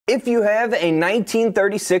If you have a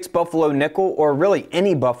 1936 Buffalo nickel, or really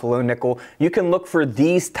any Buffalo nickel, you can look for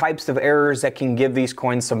these types of errors that can give these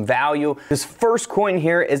coins some value. This first coin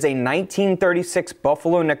here is a 1936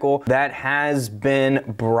 Buffalo nickel that has been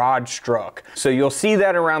broad struck. So you'll see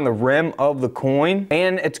that around the rim of the coin,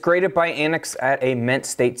 and it's graded by Annex at a mint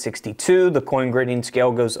state 62. The coin grading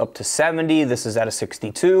scale goes up to 70. This is at a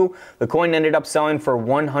 62. The coin ended up selling for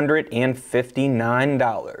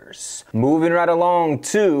 $159. Moving right along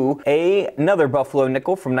to another Buffalo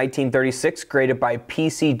nickel from 1936, graded by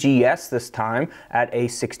PCGS this time at a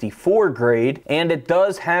 64 grade, and it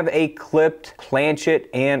does have a clipped planchet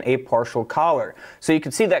and a partial collar. So you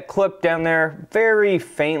can see that clip down there very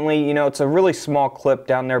faintly. You know, it's a really small clip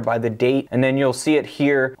down there by the date, and then you'll see it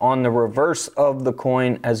here on the reverse of the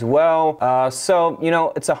coin as well. So, you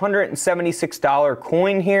know, it's a $176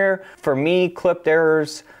 coin here. For me, clipped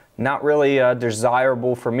errors, not really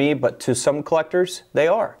desirable for me, but to some collectors, they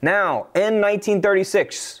are. Now, in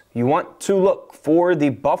 1936, you want to look for the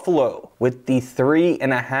Buffalo with the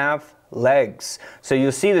 3.5 legs. So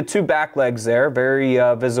you'll see the two back legs there, very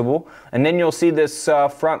visible, and then you'll see this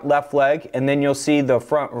front left leg, and then you'll see the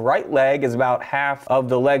front right leg is about half of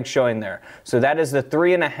the leg showing there. So that is the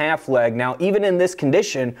 3.5 leg. Now, even in this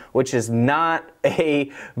condition, which is not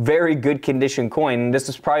a very good condition coin, this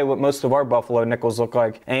is probably what most of our Buffalo nickels look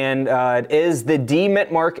like, and it is the D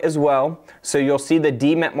mint mark as well. So you'll see the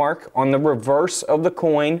D mint mark on the reverse of the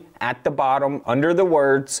coin at the bottom under the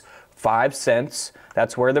words 5 cents.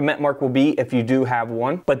 That's where the mint mark will be if you do have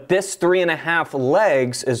one. But this 3.5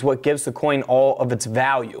 legs is what gives the coin all of its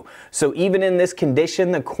value. So even in this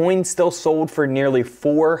condition, the coin still sold for nearly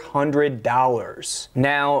 $400.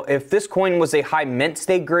 Now, if this coin was a high mint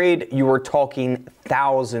state grade, you were talking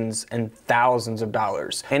thousands and thousands of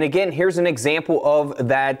dollars. And again, here's an example of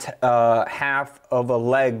that half of a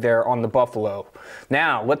leg there on the Buffalo.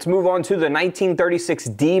 Now, let's move on to the 1936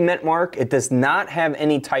 D mint mark. It does not have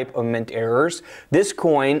any type of mint errors. This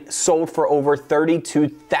coin sold for over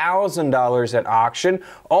 $32,000 at auction,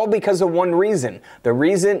 all because of one reason. The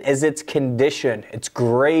reason is its condition, its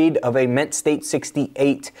grade of a mint state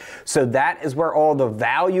 68. So that is where all the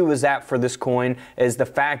value is at for this coin, is the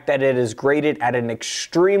fact that it is graded at an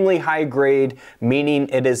extremely high grade, meaning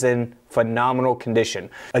it is in phenomenal condition.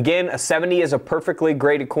 Again, a 70 is a perfectly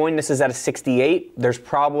graded coin. This is at a 68. There's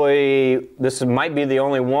probably, this might be the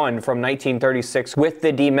only one from 1936 with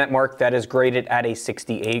the D mint mark that is graded at a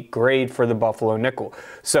 68 grade for the Buffalo nickel.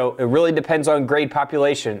 So it really depends on grade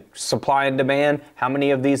population, supply and demand, how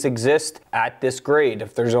many of these exist at this grade.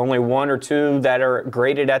 If there's only one or two that are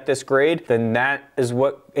graded at this grade, then that is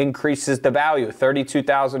what increases the value,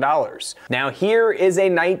 $32,000. Now here is a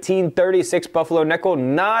 1936 Buffalo nickel,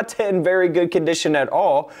 not in very good condition at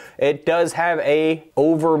all. It does have a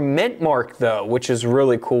over mint mark though, which is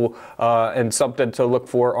really cool and something to look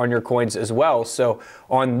for on your coins as well. So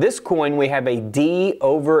on this coin, we have a D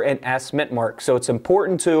over an S mint mark. So it's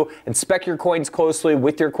important to inspect your coins closely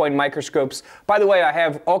with your coin microscopes. By the way, I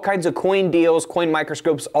have all kinds of coin deals, coin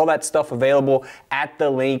microscopes, all that stuff available at the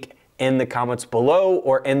link in the comments below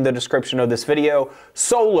or in the description of this video.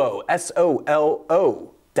 Solo,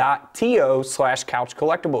 SOLO.TO/couch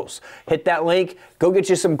collectibles. Hit that link, go get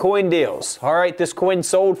you some coin deals. All right, this coin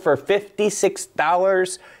sold for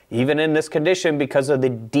 $56, even in this condition, because of the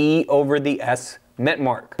D over the S mint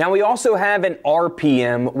mark. Now we also have an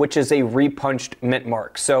RPM, which is a repunched mint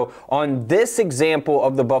mark. So on this example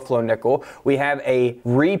of the Buffalo nickel, we have a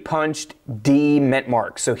repunched D mint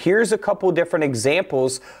mark. So here's a couple different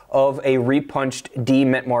examples of a repunched D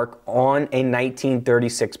mint mark on a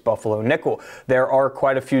 1936 Buffalo nickel. There are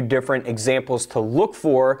quite a few different examples to look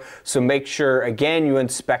for, so make sure, again, you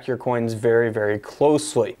inspect your coins very, very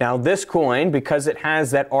closely. Now this coin, because it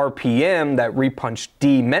has that RPM, that repunched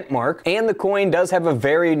D mint mark, and the coin does have a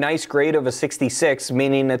very nice grade of a 66,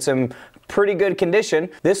 meaning it's in pretty good condition,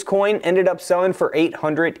 this coin ended up selling for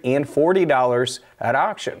 $840 at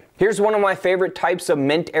auction. Here's one of my favorite types of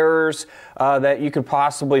mint errors that you could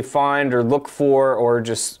possibly find or look for or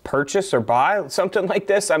just purchase or buy, something like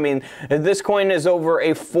this. I mean, this coin is over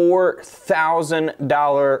a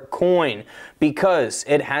 $4,000 coin because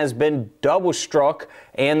it has been double struck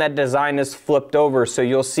and that design is flipped over. So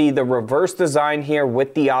you'll see the reverse design here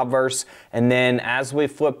with the obverse, and then as we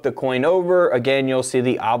flip the coin over, again, you'll see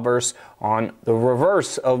the obverse on the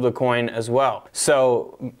reverse of the coin as well.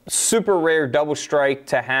 So super rare double struck strike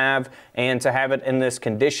to have, and to have it in this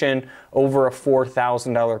condition, over a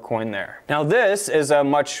 $4,000 coin there. Now this is a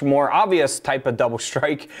much more obvious type of double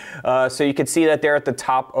strike. So you can see that there at the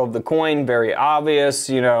top of the coin, very obvious.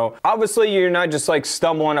 You know, obviously you're not just like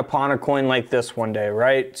stumbling upon a coin like this one day,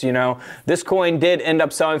 right? You know, this coin did end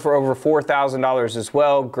up selling for over $4,000 as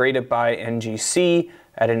well, graded by NGC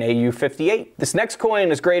at an AU58. This next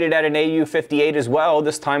coin is graded at an AU58 as well,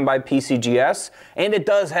 this time by PCGS, and it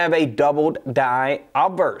does have a doubled die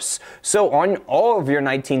obverse. So on all of your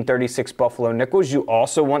 1936 Buffalo nickels, you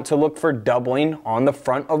also want to look for doubling on the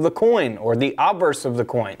front of the coin, or the obverse of the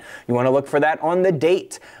coin. You want to look for that on the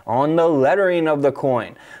date, on the lettering of the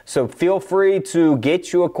coin. So feel free to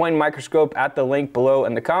get you a coin microscope at the link below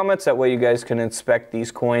in the comments. That way you guys can inspect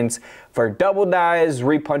these coins for double dies,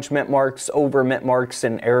 repunch mint marks, over mint marks,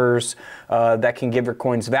 and errors that can give your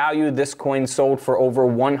coins value. This coin sold for over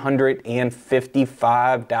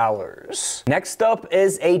 $155. Next up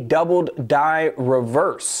is a doubled die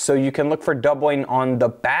reverse. So you can look for doubling on the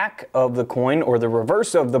back of the coin or the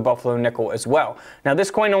reverse of the Buffalo nickel as well. Now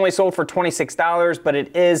this coin only sold for $26, but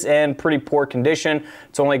it is in pretty poor condition.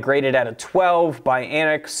 It's only graded at a 12 by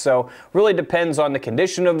Annex, so really depends on the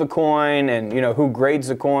condition of the coin and, you know, who grades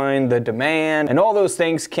the coin, the demand, and all those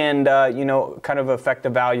things can, you know, kind of affect the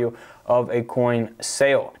value of a coin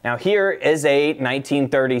sale. Now here is a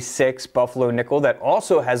 1936 Buffalo nickel that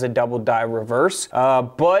also has a double die reverse,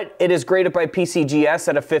 but it is graded by PCGS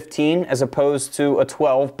at a 15 as opposed to a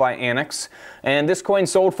 12 by Annex. And this coin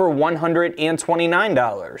sold for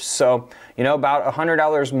 $129. So, you know, about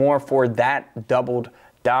 $100 more for that doubled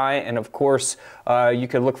die. And of course, you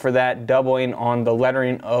could look for that doubling on the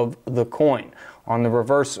lettering of the coin, on the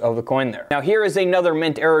reverse of the coin there. Now here is another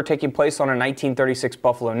mint error taking place on a 1936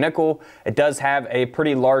 Buffalo nickel. It does have a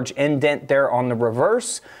pretty large indent there on the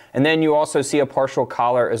reverse, and then you also see a partial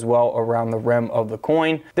collar as well around the rim of the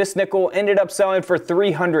coin. This nickel ended up selling for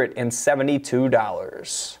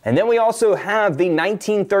 $372. And then we also have the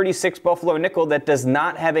 1936 Buffalo nickel that does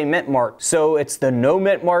not have a mint mark. So it's the no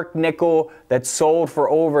mint mark nickel that sold for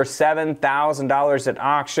over $7,000 at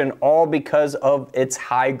auction, all because of its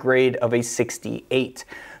high grade of a 68.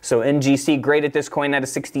 So NGC graded this coin at a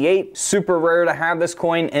 68. Super rare to have this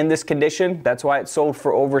coin in this condition. That's why it sold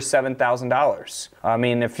for over $7,000. I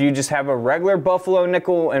mean, if you just have a regular Buffalo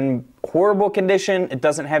nickel in horrible condition, it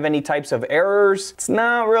doesn't have any types of errors, it's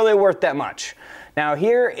not really worth that much. Now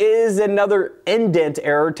here is another indent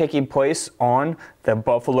error taking place on the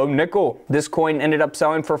Buffalo nickel. This coin ended up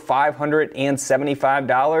selling for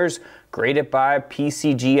 $575. Graded by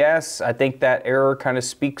PCGS. I think that error kind of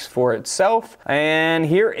speaks for itself. And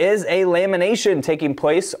here is a lamination taking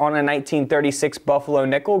place on a 1936 Buffalo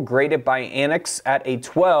nickel, graded by Annex at a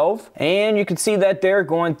 12. And you can see that they're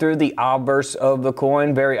going through the obverse of the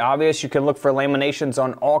coin. Very obvious. You can look for laminations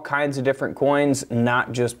on all kinds of different coins,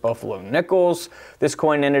 not just Buffalo nickels. This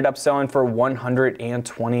coin ended up selling for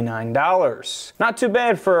 $129. Not too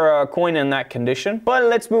bad for a coin in that condition. But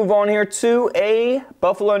let's move on here to a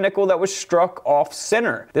Buffalo nickel that was struck off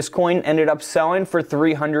center. This coin ended up selling for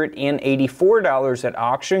 $384 at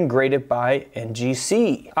auction, graded by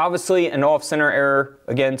NGC. Obviously, an off center error,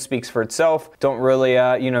 again, speaks for itself. Don't really,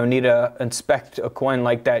 you know, need to inspect a coin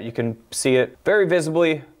like that. You can see it very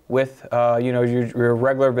visibly with you know, your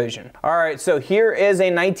regular vision. All right, so here is a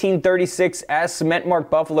 1936 S mint mark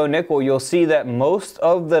Buffalo nickel. You'll see that most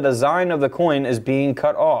of the design of the coin is being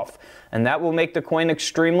cut off, and that will make the coin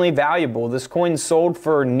extremely valuable. This coin sold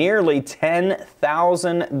for nearly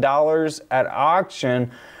 $10,000 at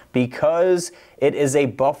auction because it is a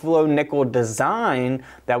Buffalo nickel design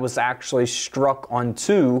that was actually struck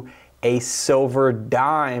onto a silver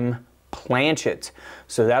dime planchet.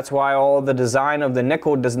 So that's why all of the design of the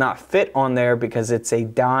nickel does not fit on there, because it's a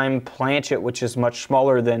dime planchet, which is much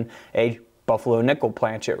smaller than a Buffalo nickel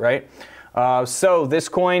planchet, right? So this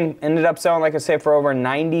coin ended up selling, like I said, for over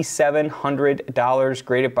 $9,700,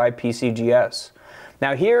 graded by PCGS.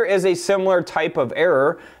 Now here is a similar type of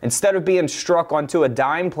error. Instead of being struck onto a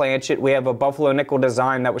dime planchet, we have a Buffalo nickel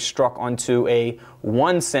design that was struck onto a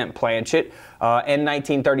 1-cent planchet. In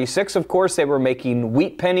 1936, of course, they were making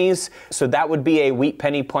wheat pennies, so that would be a wheat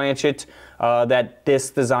penny planchet that this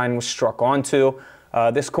design was struck onto.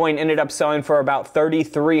 This coin ended up selling for about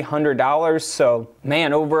 $3,300, so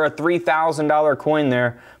man, over a $3,000 coin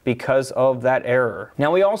there because of that error.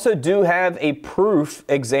 Now we also do have a proof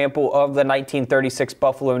example of the 1936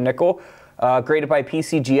 Buffalo nickel, graded by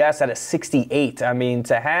PCGS at a 68. I mean,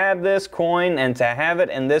 to have this coin and to have it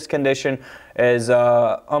in this condition is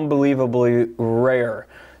unbelievably rare.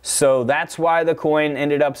 So that's why the coin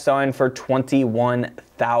ended up selling for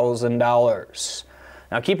 $21,000.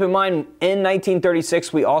 Now keep in mind, in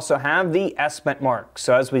 1936, we also have the S-Mint mark.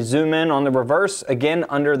 So as we zoom in on the reverse, again,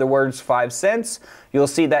 under the words 5 cents, you'll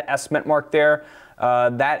see that S-Mint mark there.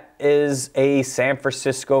 That is a San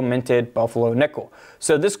Francisco minted Buffalo nickel.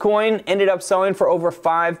 So this coin ended up selling for over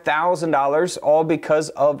 $5,000, all because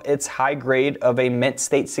of its high grade of a mint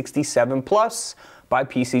state 67 plus by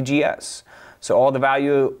PCGS. So all the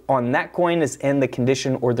value on that coin is in the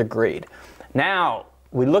condition or the grade. Now,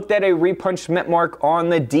 we looked at a repunched mint mark on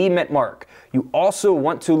the D mint mark. You also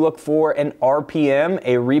want to look for an RPM,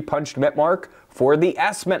 a repunched mint mark, for the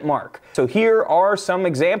S mint mark. So here are some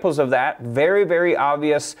examples of that. Very, very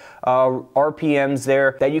obvious RPMs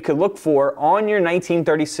there that you could look for on your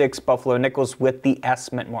 1936 Buffalo nickels with the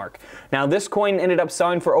S mint mark. Now this coin ended up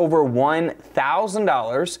selling for over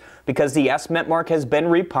 $1,000 because the S mint mark has been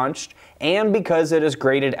repunched and because it is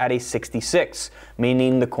graded at a 66,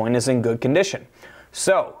 meaning the coin is in good condition.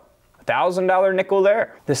 So, $1,000 nickel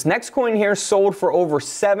there. This next coin here sold for over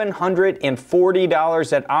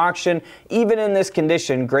 $740 at auction, even in this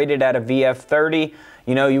condition, graded at a VF30.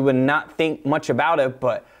 You know, you would not think much about it,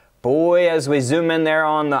 but boy, as we zoom in there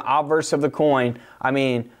on the obverse of the coin, I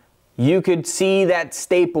mean, you could see that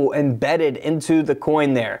staple embedded into the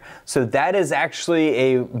coin there. So that is actually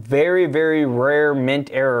a very, very rare mint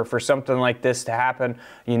error for something like this to happen.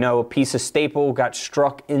 You know, a piece of staple got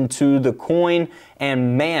struck into the coin,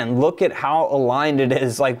 and man, look at how aligned it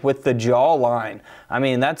is, like with the jawline. I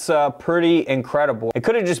mean, that's pretty incredible. It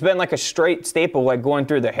could have just been like a straight staple, like going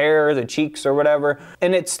through the hair, the cheeks or whatever,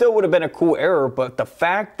 and it still would have been a cool error, but the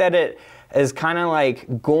fact that it is kind of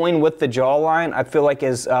like going with the jawline, I feel like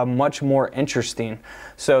is much more interesting.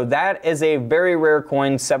 So that is a very rare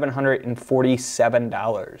coin,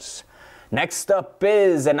 $747. Next up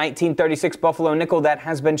is a 1936 Buffalo nickel that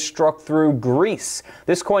has been struck through grease.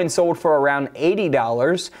 This coin sold for around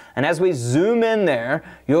 $80, and as we zoom in there,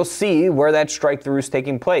 you'll see where that strike through is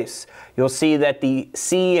taking place. You'll see that the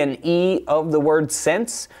C and E of the word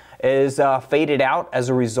cents is faded out as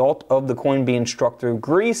a result of the coin being struck through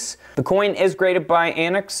grease. The coin is graded by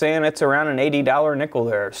Annex, and it's around an $80 nickel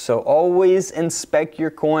there. So always inspect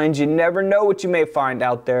your coins. You never know what you may find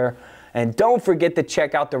out there. And don't forget to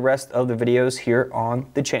check out the rest of the videos here on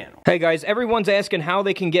the channel. Hey guys, everyone's asking how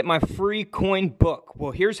they can get my free coin book.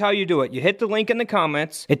 Well, here's how you do it. You hit the link in the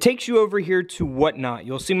comments. It takes you over here to Whatnot.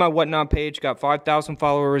 You'll see my Whatnot page, got 5,000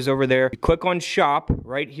 followers over there. You click on shop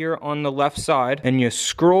right here on the left side, and you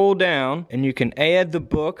scroll down, and you can add the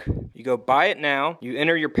book. You go buy it now. You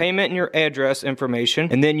enter your payment and your address information,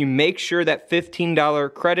 and then you make sure that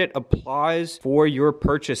 $15 credit applies for your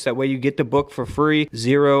purchase. That way you get the book for free,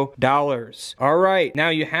 $0. Alright, now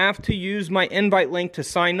you have to use my invite link to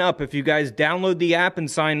sign up. If you guys download the app and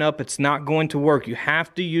sign up, it's not going to work. You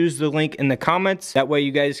have to use the link in the comments. That way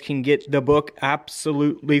you guys can get the book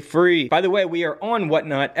absolutely free. By the way, we are on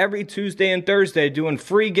Whatnot every Tuesday and Thursday doing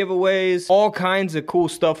free giveaways, all kinds of cool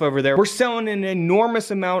stuff over there. We're selling an enormous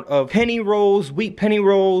amount of penny rolls, wheat penny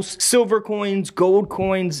rolls, silver coins, gold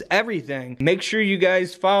coins, everything. Make sure you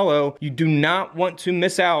guys follow. You do not want to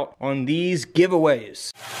miss out on these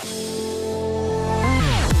giveaways.